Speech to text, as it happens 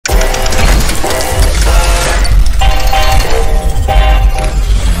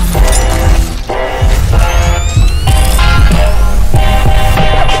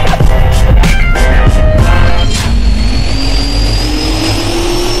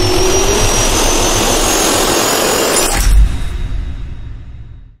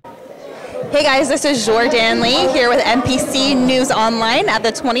guys, this is Jourdanne Lee here with NPC News Online at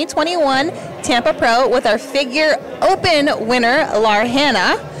the 2021 Tampa Pro with our figure open winner,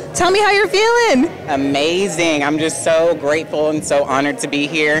 Larhannah. Tell me how you're feeling. Amazing. I'm just so grateful and so honored to be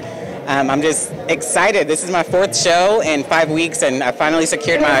here. I'm just excited. This is my 4th show in 5 weeks, and I finally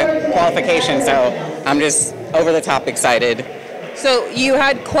secured my qualification, so I'm just over the top excited. So you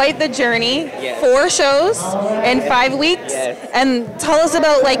had quite the journey, Yes. 4 shows in 5 weeks, Yes. and tell us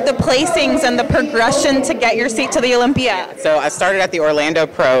about like the placings and the progression to get your seat to the Olympia. So I started at the Orlando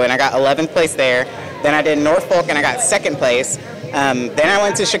Pro, and I got 11th place there. Then I did Norfolk, and I got 2nd place. Then I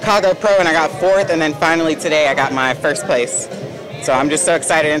went to Chicago Pro, and I got 4th, and then finally today I got my 1st place. So I'm just so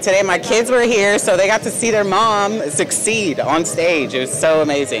excited. And today my kids were here, so they got to see their mom succeed on stage. It was so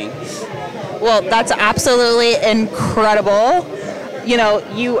amazing. Well, that's absolutely incredible. You know,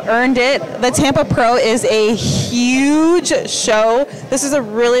 you earned it. The Tampa Pro is a huge show. This is a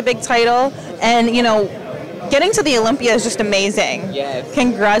really big title, and you know, getting to the Olympia is just amazing. Yes.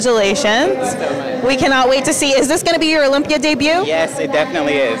 Congratulations. Thank you so much. We cannot wait to see. Is this going to be your Olympia debut? Yes, it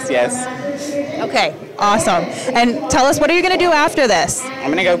definitely is, yes. Okay, awesome. And tell us, what are you going to do after this? I'm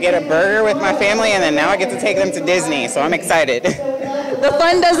going to go get a burger with my family, and then now I get to take them to Disney, so I'm excited. The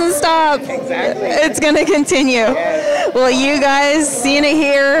fun doesn't stop. Exactly. It's going to continue. Yes. Well, you guys seen it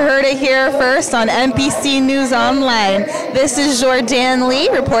here, heard it here first on NPC News Online. This is Jourdanne Lee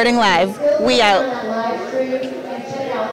reporting live. We out.